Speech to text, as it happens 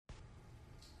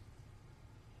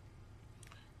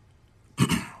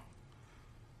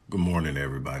Good morning,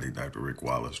 everybody. Dr. Rick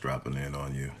Wallace dropping in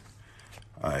on you.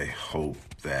 I hope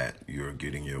that you're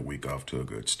getting your week off to a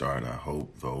good start. I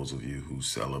hope those of you who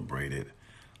celebrated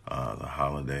the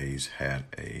holidays had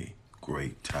a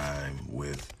great time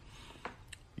with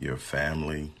your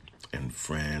family and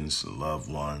friends,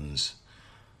 loved ones.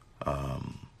 Like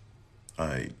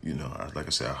I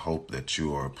said, I hope that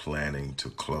you are planning to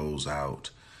close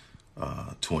out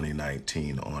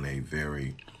 2019 on a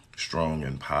very strong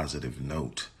and positive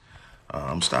note.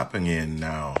 I'm stopping in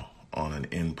now on an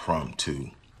impromptu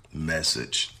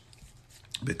message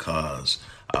because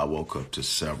I woke up to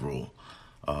several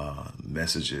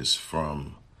messages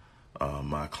from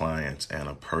my clients and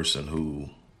a person who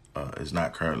is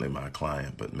not currently my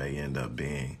client but may end up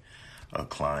being a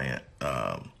client,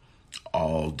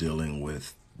 all dealing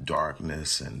with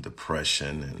darkness and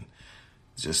depression and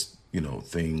just,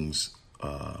 things.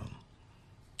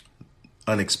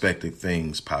 Unexpected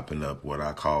things popping up, what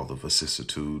I call the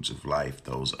vicissitudes of life,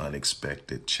 those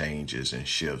unexpected changes and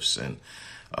shifts and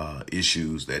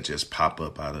issues that just pop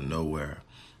up out of nowhere.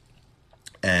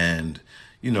 And,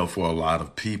 for a lot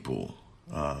of people,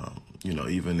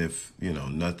 even if,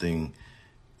 nothing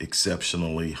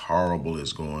exceptionally horrible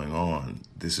is going on,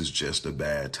 this is just a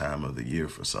bad time of the year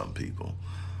for some people.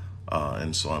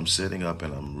 And so I'm sitting up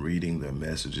and I'm reading their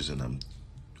messages and I'm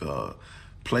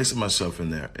placing myself in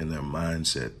their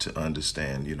mindset to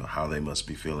understand, how they must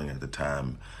be feeling at the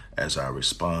time as I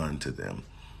respond to them.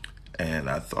 And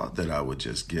I thought that I would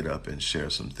just get up and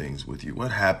share some things with you. What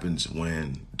happens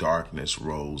when darkness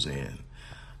rolls in?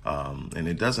 And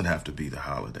it doesn't have to be the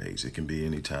holidays. It can be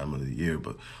any time of the year.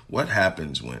 But what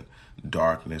happens when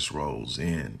darkness rolls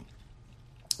in?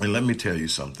 And let me tell you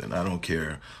something. I don't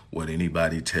care what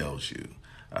anybody tells you.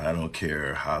 I don't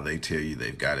care how they tell you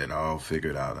they've got it all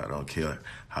figured out. I don't care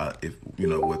if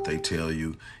what they tell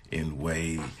you in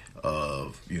way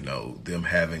of them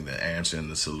having the answer and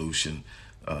the solution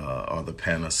or the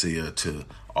panacea to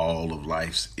all of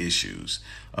life's issues.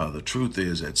 The truth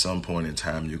is, at some point in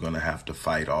time, you're going to have to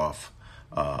fight off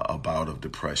a bout of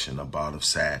depression, a bout of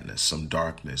sadness. Some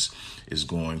darkness is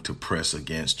going to press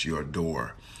against your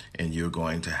door. And you're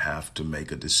going to have to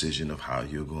make a decision of how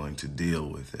you're going to deal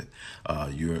with it.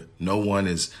 No one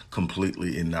is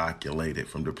completely inoculated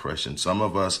from depression. Some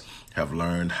of us have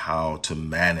learned how to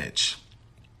manage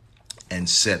and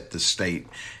set the state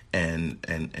and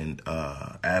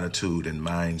attitude and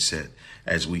mindset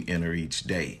as we enter each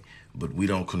day. But we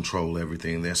don't control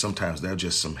everything. There are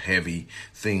just some heavy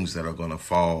things that are going to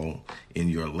fall in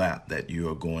your lap that you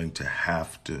are going to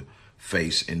have to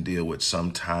face and deal with.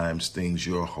 Sometimes things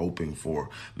you're hoping for.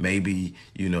 Maybe,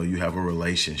 you have a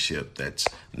relationship that's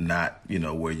not,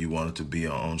 where you want it to be,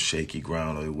 on shaky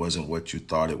ground, or it wasn't what you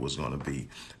thought it was going to be.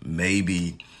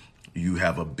 Maybe you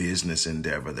have a business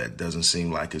endeavor that doesn't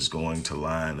seem like it's going to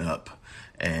line up.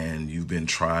 And you've been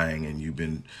trying and you've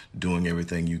been doing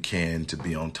everything you can to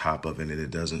be on top of it, and it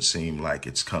doesn't seem like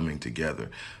it's coming together.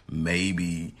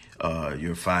 Maybe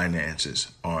your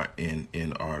finances aren't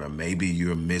in order. Maybe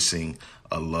you're missing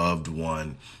a loved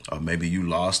one, or maybe you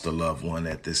lost a loved one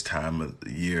at this time of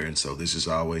the year, and so this is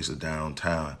always a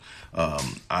downtime.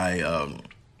 I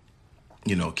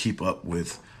keep up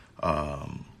with a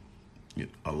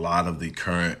lot of the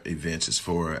current events as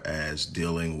far as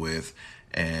dealing with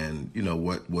and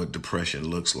what depression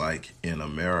looks like in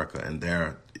America. And there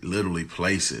are literally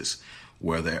places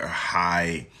where there are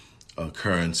high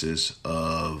occurrences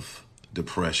of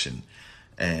depression.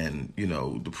 And,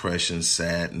 depression,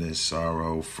 sadness,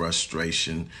 sorrow,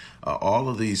 frustration, all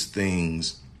of these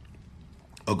things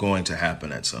are going to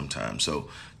happen at some time. So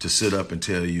to sit up and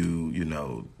tell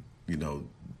you,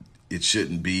 it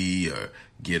shouldn't be, or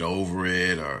get over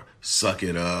it, or suck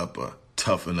it up, or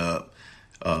toughen up.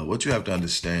 What you have to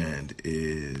understand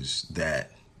is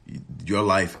that your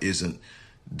life isn't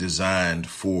designed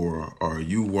for, or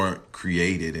you weren't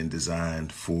created and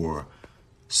designed for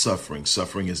suffering.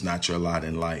 Suffering is not your lot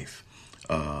in life.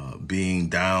 Being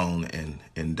down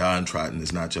and downtrodden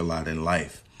is not your lot in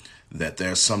life. That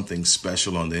there's something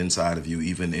special on the inside of you,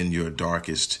 even in your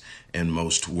darkest and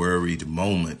most worried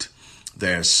moment.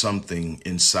 There's something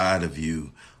inside of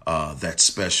you that's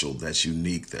special, that's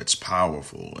unique, that's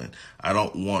powerful. And I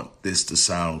don't want this to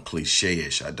sound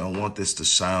cliche-ish. I don't want this to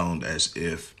sound as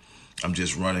if I'm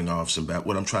just running off some bat.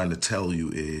 What I'm trying to tell you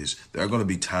is there are going to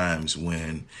be times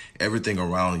when everything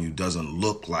around you doesn't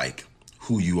look like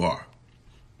who you are.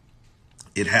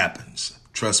 It happens.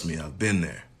 Trust me, I've been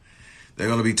there. There are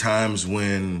going to be times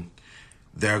when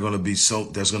there's going to be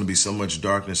so much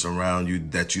darkness around you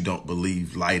that you don't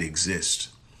believe light exists.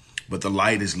 but the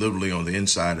light is literally on the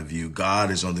inside of you.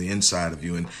 God is on the inside of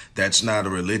you. And that's not a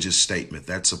religious statement.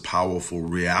 That's a powerful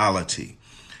reality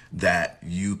that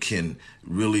you can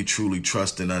really truly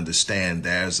trust and understand.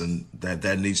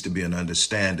 That needs to be an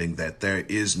understanding that there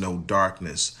is no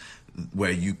darkness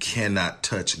where you cannot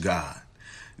touch God.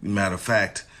 Matter of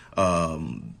fact,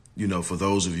 for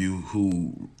those of you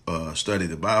who study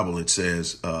the Bible, it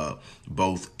says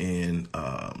both in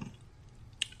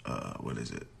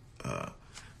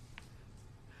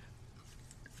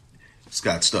it's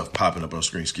got stuff popping up on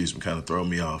screen. Excuse me, kind of throwing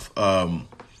me off.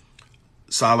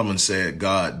 Solomon said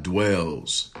God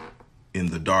dwells in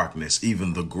the darkness,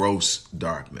 even the gross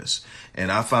darkness.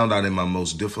 And I found out in my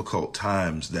most difficult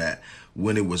times that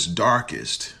when it was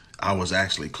darkest, I was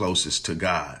actually closest to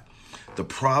God. The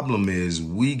problem is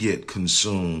we get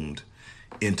consumed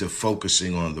into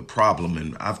focusing on the problem.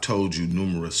 And I've told you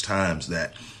numerous times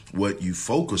that what you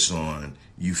focus on,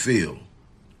 you feel.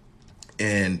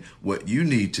 And what you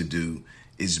need to do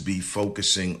is be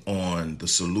focusing on the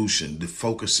solution,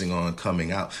 focusing on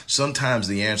coming out. Sometimes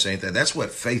the answer ain't that. That's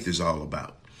what faith is all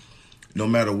about. No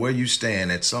matter where you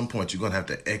stand, at some point, you're going to have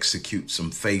to execute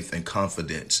some faith and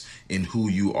confidence in who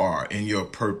you are, in your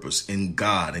purpose, in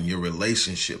God, in your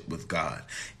relationship with God,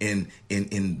 in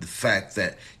the fact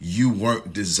that you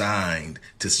weren't designed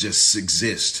to just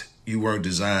exist. You weren't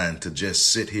designed to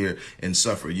just sit here and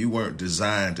suffer. You weren't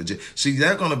designed to just see.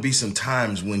 There are going to be some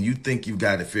times when you think you've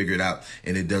got it figured out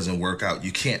and it doesn't work out.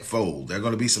 You can't fold. There are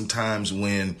going to be some times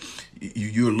when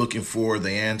you're looking for the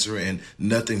answer and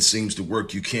nothing seems to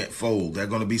work. You can't fold. There are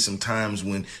going to be some times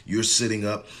when you're sitting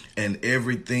up and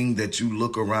everything that you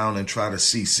look around and try to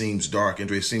see seems dark. And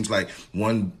it seems like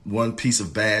one piece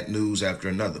of bad news after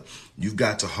another. You've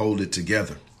got to hold it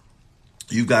together.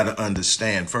 You got to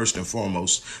understand, first and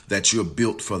foremost, that you're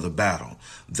built for the battle,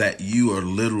 that you are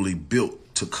literally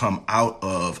built to come out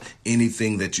of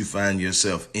anything that you find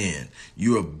yourself in.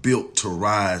 You are built to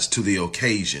rise to the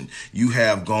occasion. You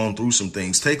have gone through some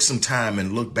things. Take some time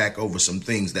and look back over some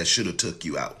things that should have took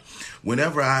you out.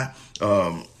 Whenever I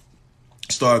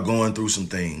start going through some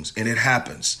things, and it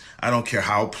happens. I don't care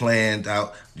how planned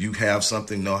out you have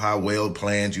something, know how well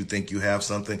planned you think you have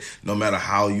something, no matter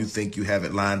how you think you have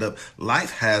it lined up.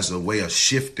 Life has a way of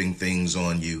shifting things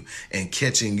on you and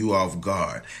catching you off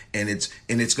guard. And it's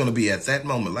going to be at that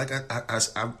moment, like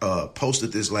I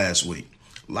posted this last week.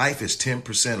 Life is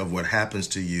 10% of what happens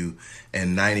to you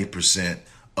and 90%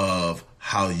 of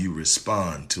how you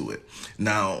respond to it.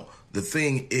 Now, the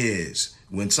thing is,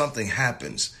 when something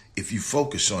happens, if you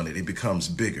focus on it, it becomes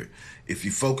bigger. If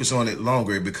you focus on it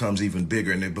longer, it becomes even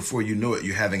bigger. And then before you know it,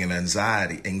 you're having an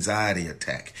anxiety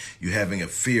attack. You're having a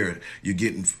fear. You're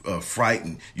getting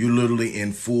frightened. You're literally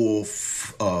in full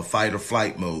fight or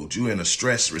flight mode. You're in a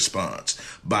stress response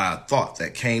by a thought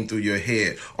that came through your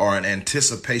head or an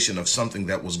anticipation of something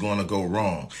that was going to go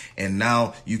wrong. And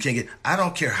now you can't I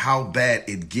don't care how bad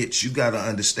it gets. You got to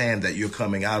understand that you're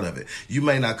coming out of it. You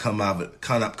may not come out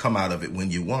of it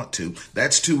when you want to.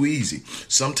 That's too easy.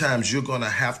 Sometimes you're going to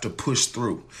have to push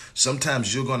through.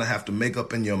 Sometimes you're going to have to make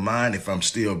up in your mind, if I'm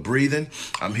still breathing,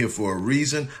 I'm here for a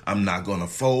reason. I'm not going to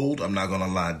fold. I'm not going to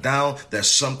lie down.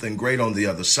 There's something great on the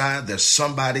other side. There's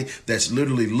somebody that's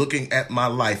literally looking at my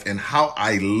life, and how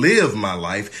I live my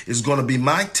life is going to be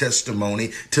my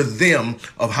testimony to them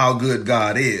of how good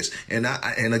God is. And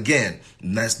again,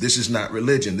 this is not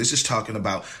religion. This is talking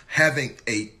about having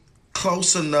a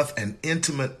close enough and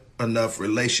intimate enough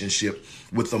relationship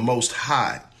with the Most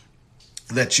High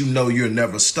that you know you're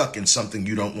never stuck in something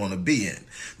you don't want to be in,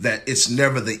 that it's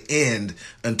never the end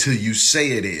until you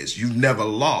say it is. You've never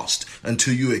lost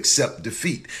until you accept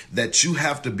defeat, that you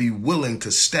have to be willing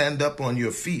to stand up on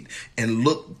your feet and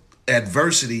look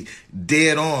adversity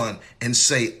dead on and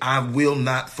say, I will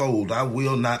not fold. I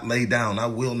will not lay down. I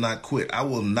will not quit. I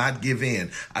will not give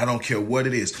in. I don't care what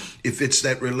it is. If it's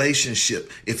that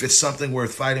relationship, if it's something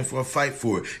worth fighting for, fight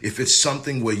for it. If it's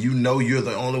something where you know you're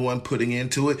the only one putting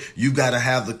into it, you got to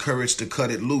have the courage to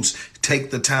cut it loose.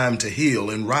 Take the time to heal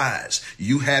and rise.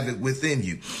 You have it within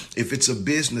you. If it's a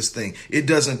business thing, it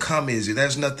doesn't come easy.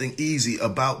 There's nothing easy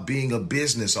about being a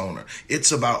business owner.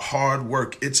 It's about hard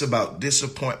work. It's about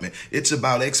disappointment. It's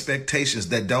about expectations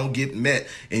that don't get met,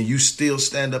 and you still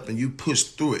stand up and you push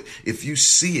through it. If you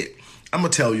see it, I'm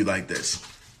going to tell you like this.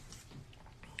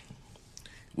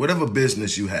 Whatever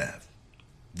business you have,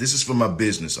 this is for my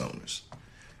business owners.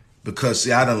 Because,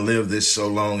 see, I done lived this so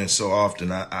long and so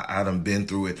often. I done been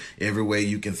through it every way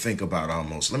you can think about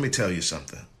almost. Let me tell you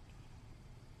something.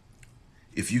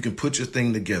 If you can put your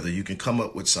thing together, you can come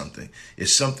up with something.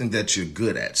 It's something that you're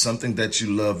good at, something that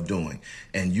you love doing,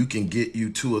 and you can get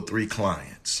you 2 or 3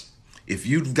 clients. If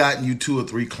you've gotten you 2 or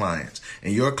 3 clients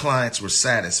and your clients were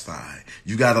satisfied,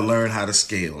 you got to learn how to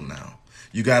scale now.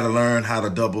 You got to learn how to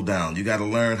double down. You got to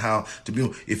learn how to be.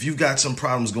 If you've got some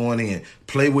problems going in,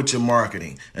 play with your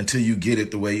marketing until you get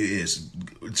it the way it is,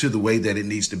 to the way that it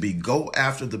needs to be. Go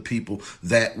after the people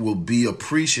that will be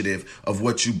appreciative of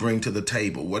what you bring to the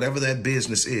table, whatever that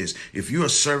business is. If you are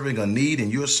serving a need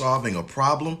and you're solving a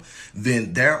problem,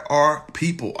 then there are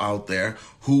people out there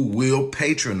who will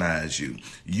patronize you.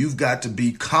 You've got to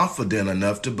be confident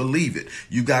enough to believe it.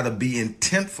 You got to be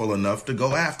intentful enough to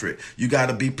go after it. You got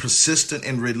to be persistent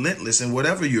and relentless in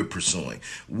whatever you're pursuing.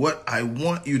 What I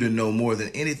want you to know more than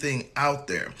anything out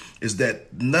there is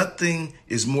that nothing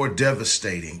is more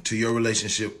devastating to your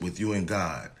relationship with you and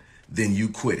God than you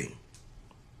quitting.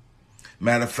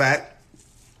 Matter of fact,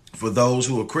 for those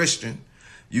who are Christian,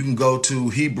 you can go to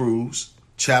Hebrews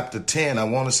chapter 10, I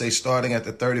want to say starting at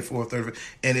the 34th, 35th,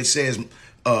 and it says,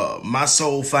 my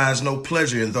soul finds no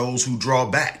pleasure in those who draw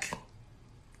back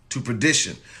to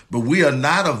perdition. But we are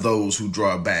not of those who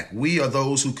draw back. We are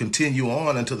those who continue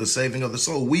on until the saving of the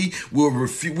soul. We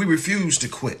refuse to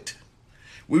quit.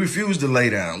 We refuse to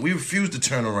lay down. We refuse to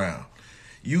turn around.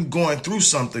 You going through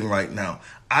something right now.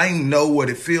 I know what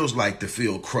it feels like to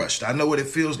feel crushed. I know what it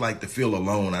feels like to feel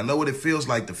alone. I know what it feels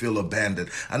like to feel abandoned.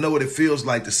 I know what it feels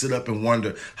like to sit up and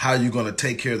wonder how you're going to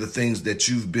take care of the things that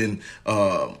you've been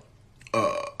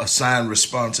assigned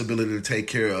responsibility to take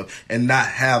care of and not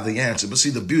have the answer. But see,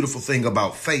 the beautiful thing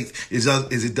about faith is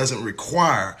it doesn't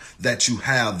require that you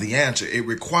have the answer. It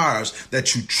requires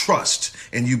that you trust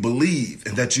and you believe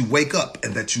and that you wake up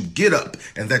and that you get up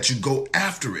and that you go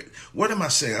after it. What am I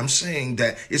saying? I'm saying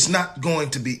that it's not going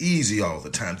to be easy all the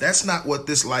time. That's not what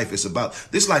this life is about.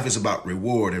 This life is about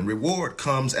reward, and reward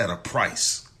comes at a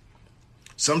price.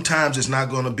 Sometimes it's not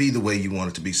going to be the way you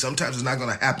want it to be. Sometimes it's not going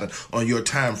to happen on your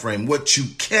time frame. What you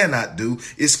cannot do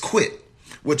is quit.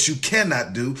 What you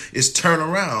cannot do is turn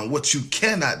around. What you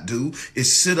cannot do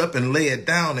is sit up and lay it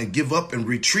down and give up and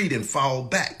retreat and fall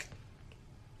back.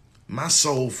 My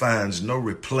soul finds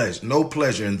no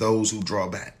pleasure in those who draw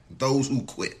back, those who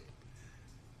quit.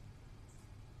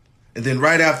 And then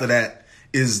right after that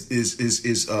is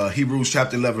Hebrews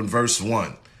chapter 11, verse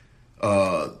 1.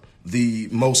 The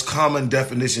most common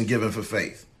definition given for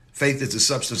faith. Faith is the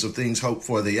substance of things hoped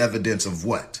for, the evidence of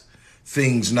what?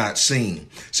 Things not seen.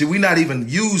 See, we're not even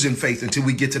using faith until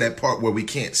we get to that part where we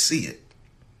can't see it.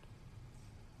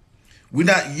 We're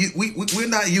not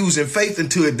using faith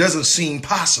until it doesn't seem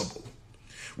possible.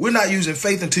 We're not using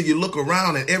faith until you look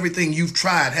around and everything you've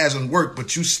tried hasn't worked,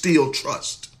 but you still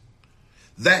trust.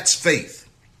 That's faith.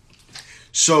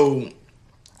 So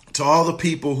to all the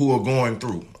people who are going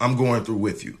through, I'm going through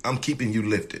with you. I'm keeping you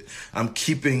lifted. I'm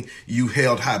keeping you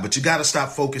held high. But you got to stop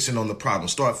focusing on the problem.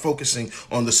 Start focusing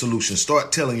on the solution.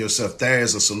 Start telling yourself there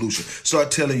is a solution.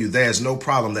 Start telling you there's no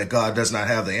problem that God does not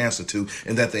have the answer to,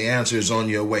 and that the answer is on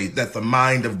your way, that the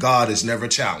mind of God is never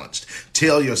challenged.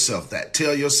 Tell yourself that.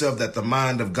 Tell yourself that the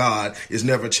mind of God is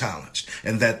never challenged,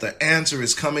 and that the answer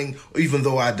is coming. Even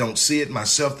though I don't see it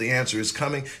myself, the answer is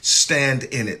coming. Stand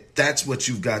in it. That's what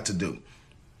you've got to do.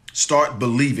 Start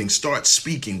believing, start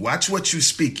speaking. Watch what you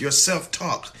speak. Your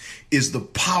self-talk is the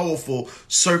powerful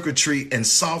circuitry and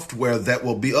software that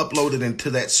will be uploaded into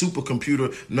that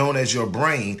supercomputer known as your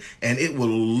brain, and it will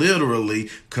literally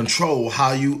control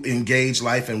how you engage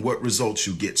life and what results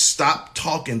you get. Stop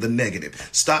talking the negative.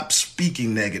 Stop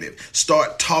speaking negative.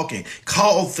 Start talking.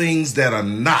 Call things that are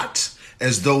not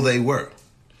as though they were.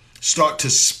 Start to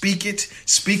speak it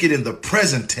in the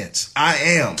present tense. I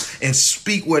am, and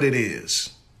speak what it is.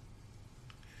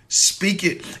 Speak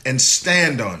it and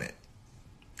stand on it.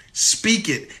 Speak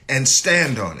it and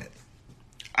stand on it.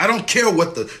 I don't care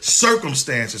what the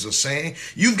circumstances are saying.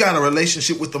 You've got a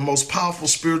relationship with the most powerful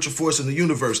spiritual force in the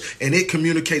universe, and it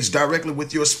communicates directly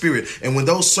with your spirit. And when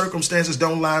those circumstances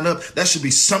don't line up, that should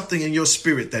be something in your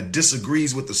spirit that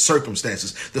disagrees with the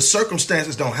circumstances. The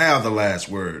circumstances don't have the last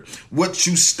word. What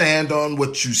you stand on,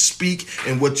 what you speak,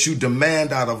 and what you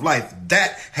demand out of life,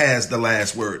 that has the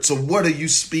last word. So what are you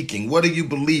speaking? What are you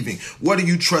believing? What are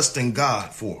you trusting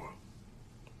God for?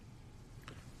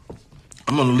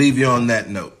 I'm going to leave you on that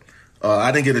note.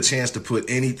 I didn't get a chance to put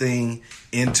anything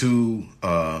into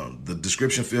the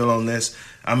description field on this.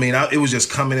 I mean, it was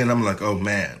just coming in. I'm like, oh,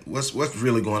 man, what's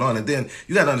really going on? And then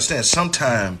you got to understand,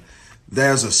 sometimes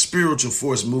there's a spiritual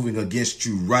force moving against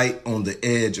you right on the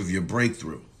edge of your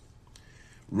breakthrough,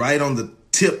 right on the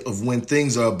tip of when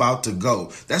things are about to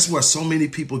go. That's where so many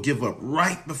people give up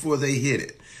right before they hit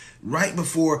it. Right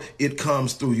before it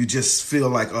comes through, you just feel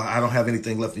like, oh, I don't have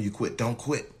anything left, and you quit. Don't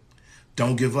quit.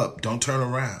 Don't give up. Don't turn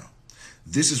around.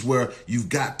 This is where you've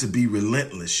got to be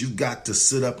relentless. You've got to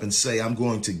sit up and say, I'm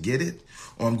going to get it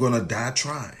or I'm going to die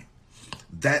trying.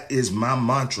 That is my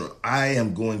mantra. I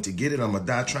am going to get it. I'm going to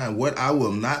die trying. What I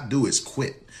will not do is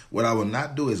quit. What I will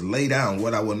not do is lay down.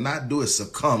 What I will not do is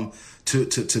succumb to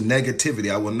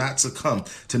negativity. I will not succumb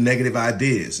to negative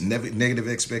ideas, negative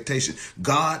expectations.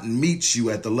 God meets you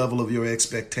at the level of your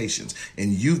expectations.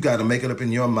 And you've got to make it up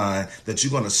in your mind that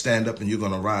you're going to stand up and you're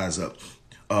going to rise up.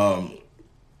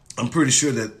 I'm pretty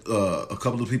sure that a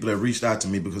couple of people have reached out to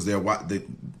me because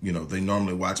they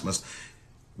normally watch my.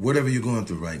 Whatever you're going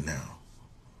through right now,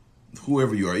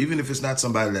 whoever you are, even if it's not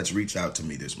somebody that's reached out to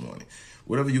me this morning,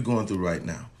 whatever you're going through right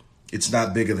now, it's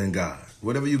not bigger than God.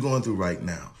 Whatever you're going through right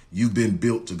now, you've been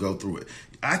built to go through it.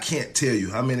 I can't tell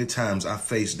you how many times I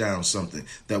faced down something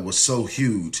that was so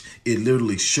huge, it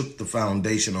literally shook the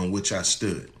foundation on which I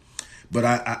stood. But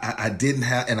I didn't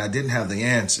have the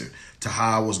answer to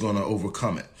how I was going to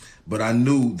overcome it. But I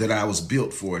knew that I was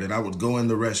built for it, and I would go in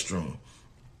the restroom.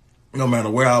 No matter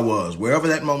where I was, wherever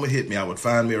that moment hit me, I would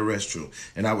find me a restroom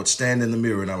and I would stand in the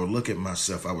mirror and I would look at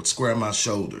myself. I would square my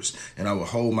shoulders and I would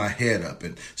hold my head up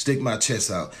and stick my chest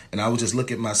out. And I would just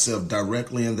look at myself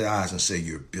directly in the eyes and say,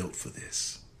 you're built for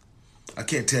this. I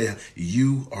can't tell you,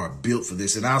 you are built for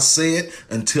this. And I'll say it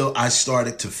until I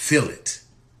started to feel it.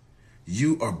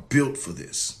 You are built for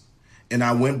this. And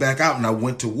I went back out and I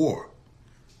went to war.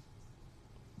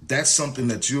 That's something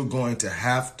that you're going to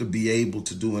have to be able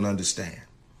to do and understand.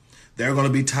 There are going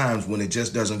to be times when it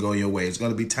just doesn't go your way. It's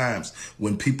going to be times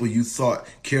when people you thought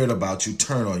cared about you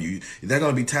turn on you. There are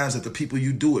going to be times that the people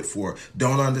you do it for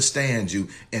don't understand you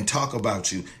and talk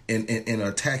about you and are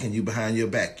attacking you behind your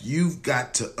back. You've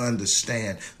got to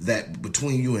understand that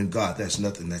between you and God, there's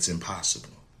nothing that's impossible.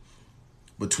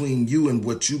 Between you and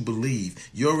what you believe,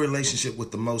 your relationship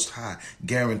with the Most High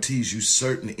guarantees you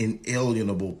certain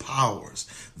inalienable powers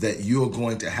that you're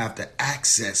going to have to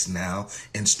access now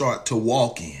and start to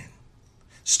walk in.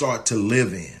 Start to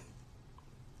live in.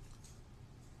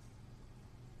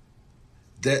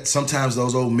 That sometimes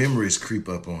those old memories creep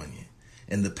up on you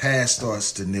and the past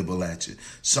starts to nibble at you.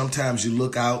 Sometimes you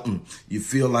look out and you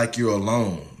feel like you're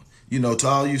alone. To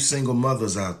all you single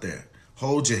mothers out there,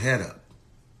 hold your head up.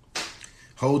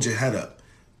 Hold your head up.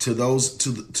 To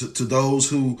those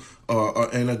who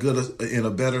are in a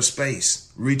better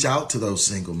space, reach out to those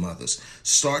single mothers.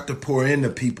 Start to pour into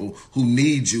people who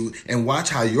need you and watch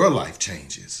how your life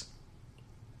changes.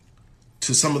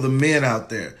 To some of the men out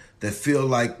there that feel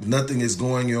like nothing is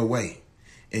going your way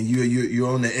and you're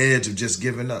on the edge of just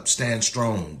giving up, stand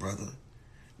strong, brother.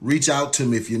 Reach out to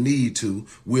me if you need to.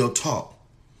 We'll talk.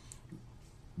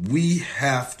 We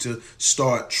have to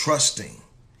start trusting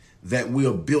that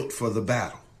we're built for the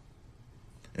battle.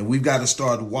 And we've got to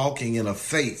start walking in a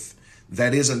faith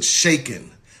that isn't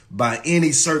shaken by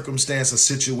any circumstance or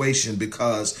situation,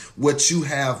 because what you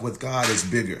have with God is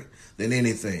bigger than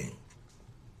anything.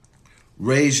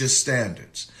 Raise your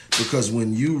standards, because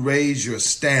when you raise your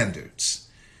standards,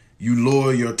 you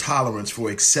lower your tolerance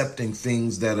for accepting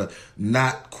things that are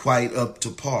not quite up to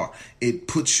par. It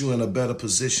puts you in a better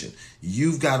position.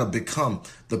 You've got to become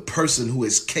the person who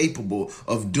is capable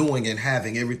of doing and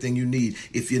having everything you need.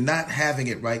 If you're not having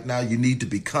it right now, you need to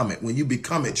become it. When you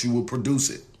become it, you will produce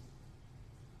it.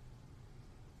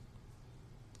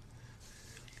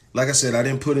 Like I said, I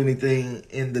didn't put anything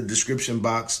in the description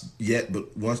box yet,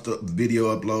 but once the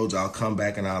video uploads, I'll come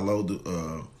back and I'll load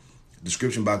the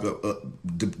description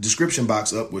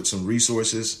box up with some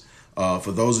resources.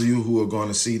 For those of you who are going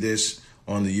to see this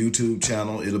on the YouTube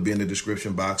channel, it'll be in the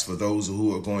description box. For those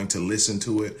who are going to listen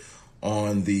to it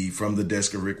on the From the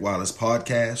Desk of Rick Wallace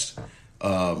podcast,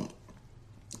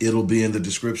 it'll be in the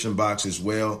description box as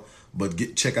well.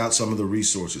 But check out some of the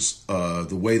resources. The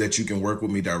way that you can work with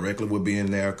me directly will be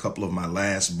in there. A couple of my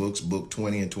last books, book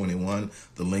 20 and 21,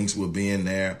 the links will be in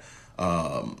there.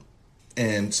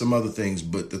 And some other things.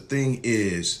 But the thing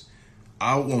is,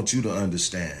 I want you to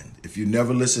understand, if you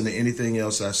never listen to anything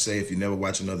else I say, if you never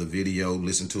watch another video,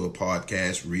 listen to a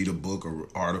podcast, read a book or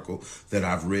article that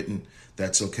I've written,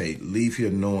 that's okay. Leave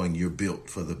here knowing you're built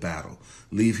for the battle.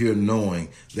 Leave here knowing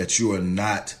that you are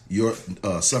not, your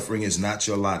suffering is not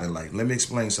your lot in life. Let me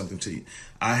explain something to you.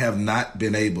 I have not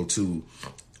been able to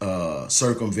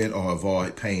circumvent or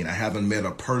avoid pain. I haven't met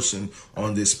a person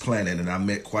on this planet, and I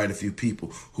met quite a few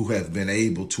people who have been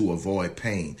able to avoid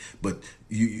pain. But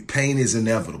pain is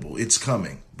inevitable. It's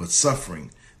coming. But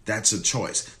suffering, that's a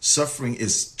choice. Suffering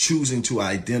is choosing to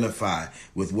identify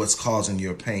with what's causing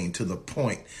your pain to the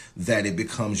point that it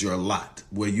becomes your lot,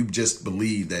 where you just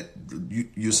believe that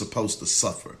you're supposed to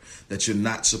suffer, that you're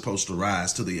not supposed to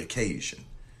rise to the occasion.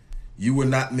 You were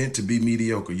not meant to be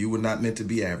mediocre. You were not meant to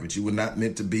be average. You were not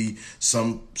meant to be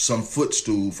some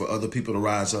footstool for other people to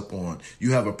rise up on.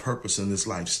 You have a purpose in this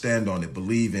life. Stand on it,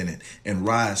 believe in it, and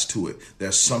rise to it.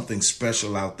 There's something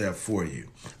special out there for you.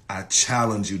 I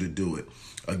challenge you to do it.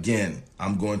 Again,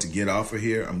 I'm going to get off of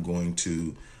here. I'm going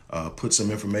to put some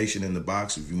information in the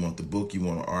box. If you want the book, you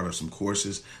want to order some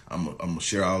courses, I'm going to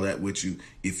share all that with you.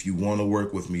 If you want to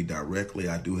work with me directly,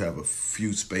 I do have a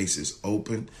few spaces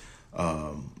open.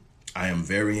 I am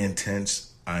very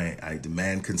intense. I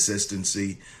demand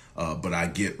consistency, but I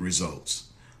get results.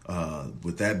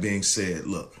 With that being said,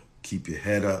 look, keep your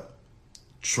head up.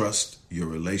 Trust your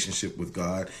relationship with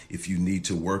God. If you need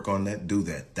to work on that, do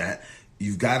that.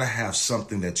 You've got to have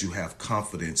something that you have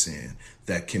confidence in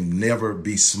that can never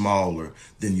be smaller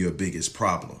than your biggest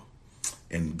problem.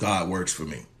 And God works for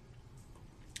me.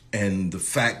 And the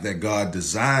fact that God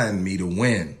designed me to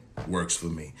win works for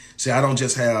me. See, I don't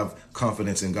just have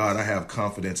confidence in God. I have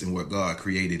confidence in what God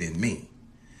created in me.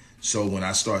 So when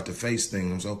I start to face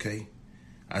things, okay,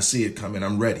 I see it coming.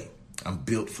 I'm ready. I'm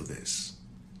built for this.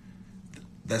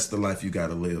 That's the life you got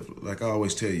to live. Like I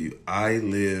always tell you, I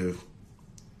live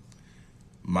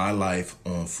my life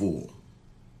on full.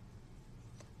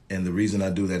 And the reason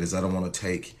I do that is I don't want to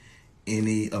take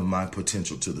any of my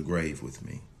potential to the grave with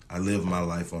me. I live my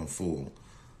life on full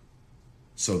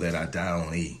so that I die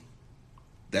on E.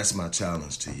 That's my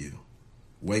challenge to you.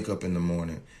 Wake up in the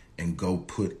morning and go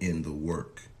put in the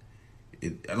work.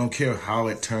 I don't care how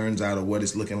it turns out or what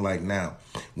it's looking like now.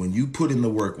 When you put in the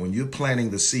work, when you're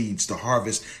planting the seeds, the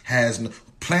harvest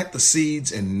plant the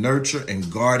seeds and nurture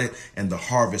and guard it, and the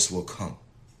harvest will come.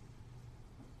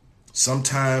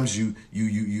 Sometimes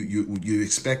you're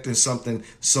expecting something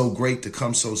so great to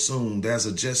come so soon. There's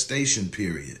a gestation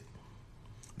period.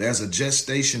 There's a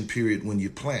gestation period when you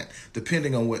plant.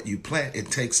 Depending on what you plant, it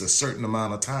takes a certain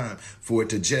amount of time for it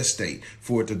to gestate,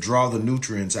 for it to draw the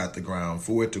nutrients out the ground,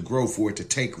 for it to grow, for it to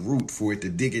take root, for it to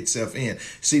dig itself in.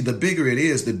 See, the bigger it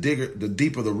is, the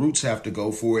deeper the roots have to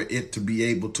go for it to be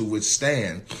able to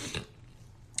withstand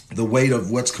the weight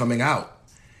of what's coming out.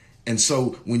 And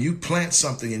so when you plant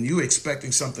something and you're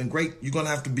expecting something great, you're going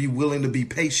to have to be willing to be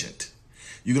patient.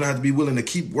 You're going to have to be willing to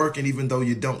keep working even though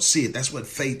you don't see it. That's what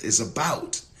faith is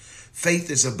about.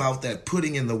 Faith is about that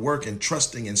putting in the work and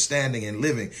trusting and standing and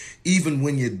living, even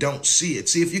when you don't see it.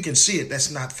 See, if you can see it,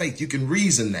 that's not faith. You can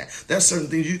reason that. There's certain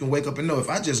things you can wake up and know. If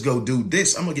I just go do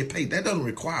this, I'm going to get paid. That doesn't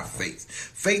require faith.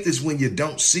 Faith is when you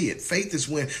don't see it. Faith is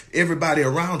when everybody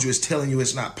around you is telling you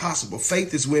it's not possible.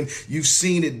 Faith is when you've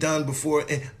seen it done before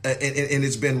and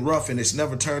it's been rough and it's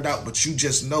never turned out, but you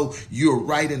just know you're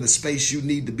right in the space you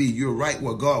need to be. You're right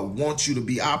where God wants you to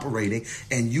be operating,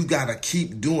 and you got to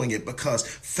keep doing it, because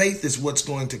faith is what's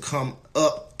going to come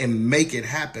up and make it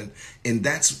happen. And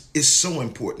it's so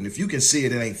important. If you can see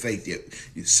it, it ain't faith yet.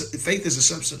 Faith is the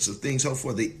substance of things hoped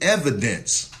for, the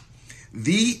evidence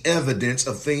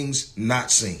of things not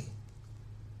seen.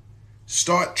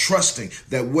 Start trusting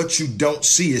that what you don't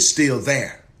see is still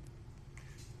there.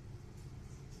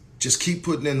 Just keep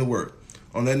putting in the work.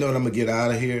 On that note, I'm going to get out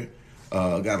of here.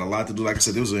 Got a lot to do. Like I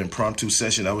said, it was an impromptu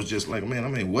session. I was just like, man, I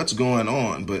mean, what's going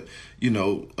on? But,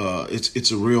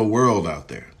 it's a real world out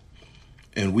there.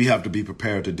 And we have to be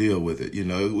prepared to deal with it.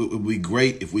 It would be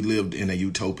great if we lived in a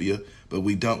utopia, but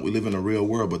we don't. We live in a real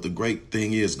world. But the great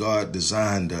thing is God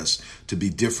designed us to be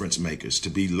difference makers, to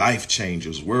be life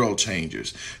changers, world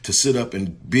changers, to sit up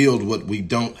and build what we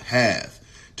don't have,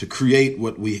 to create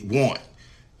what we want.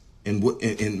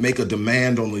 And make a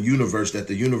demand on the universe that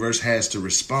the universe has to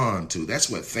respond to. That's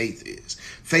what faith is.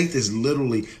 Faith is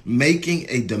literally making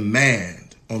a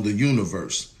demand on the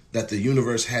universe that the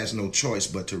universe has no choice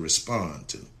but to respond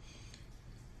to.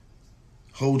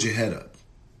 Hold your head up.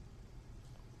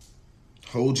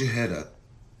 Hold your head up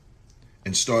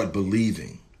and start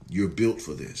believing you're built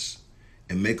for this,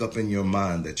 and make up in your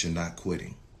mind that you're not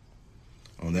quitting.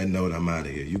 On that note, I'm out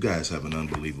of here. You guys have an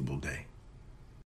unbelievable day.